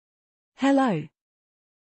Hello.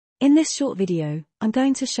 In this short video, I'm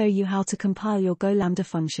going to show you how to compile your Go Lambda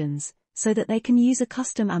functions, so that they can use a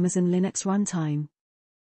custom Amazon Linux runtime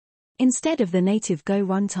instead of the native Go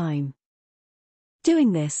runtime.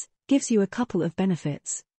 Doing this gives you a couple of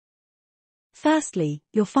benefits. Firstly,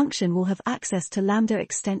 your function will have access to Lambda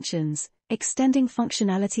extensions, extending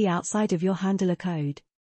functionality outside of your handler code.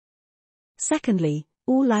 Secondly,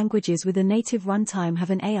 all languages with a native runtime have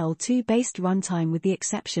an AL2-based runtime with the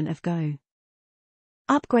exception of Go.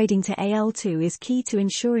 Upgrading to AL2 is key to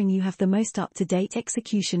ensuring you have the most up-to-date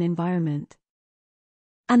execution environment.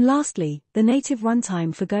 And lastly, the native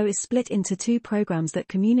runtime for Go is split into two programs that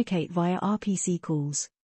communicate via RPC calls.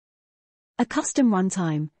 A custom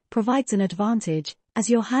runtime provides an advantage, as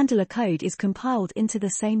your handler code is compiled into the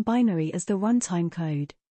same binary as the runtime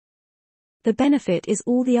code. The benefit is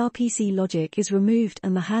all the RPC logic is removed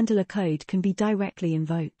and the handler code can be directly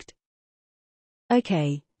invoked.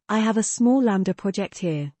 Okay, I have a small Lambda project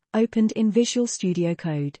here, opened in Visual Studio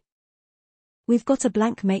Code. We've got a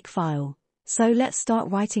blank make file, so let's start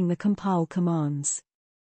writing the compile commands.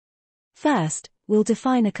 First, we'll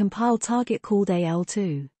define a compile target called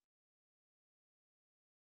AL2.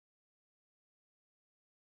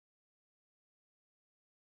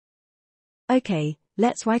 Okay,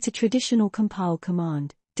 let's write a traditional compile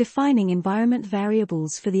command, defining environment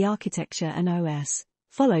variables for the architecture and OS,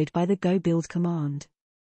 followed by the go build command.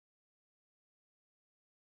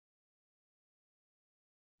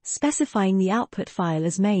 Specifying the output file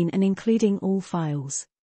as main and including all files.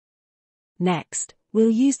 Next, we'll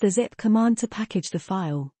use the zip command to package the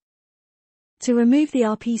file. To remove the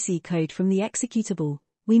RPC code from the executable,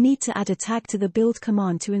 we need to add a tag to the build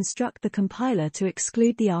command to instruct the compiler to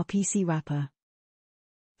exclude the RPC wrapper.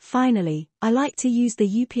 Finally, I like to use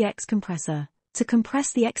the UPX compressor to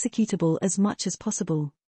compress the executable as much as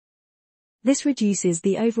possible. This reduces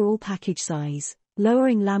the overall package size,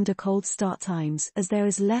 lowering Lambda cold start times as there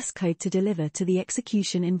is less code to deliver to the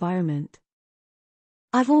execution environment.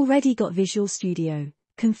 I've already got Visual Studio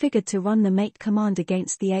configured to run the make command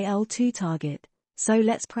against the AL2 target, so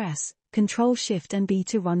let's press Ctrl-Shift and B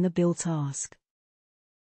to run the build task.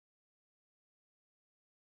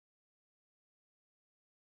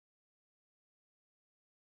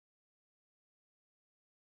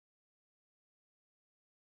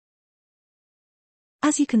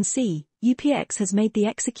 As you can see, UPX has made the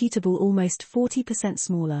executable almost 40%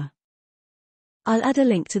 smaller. I'll add a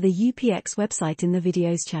link to the UPX website in the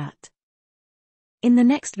video's chat. In the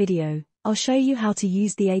next video, I'll show you how to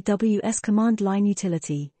use the AWS command line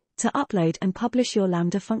utility to upload and publish your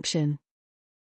Lambda function.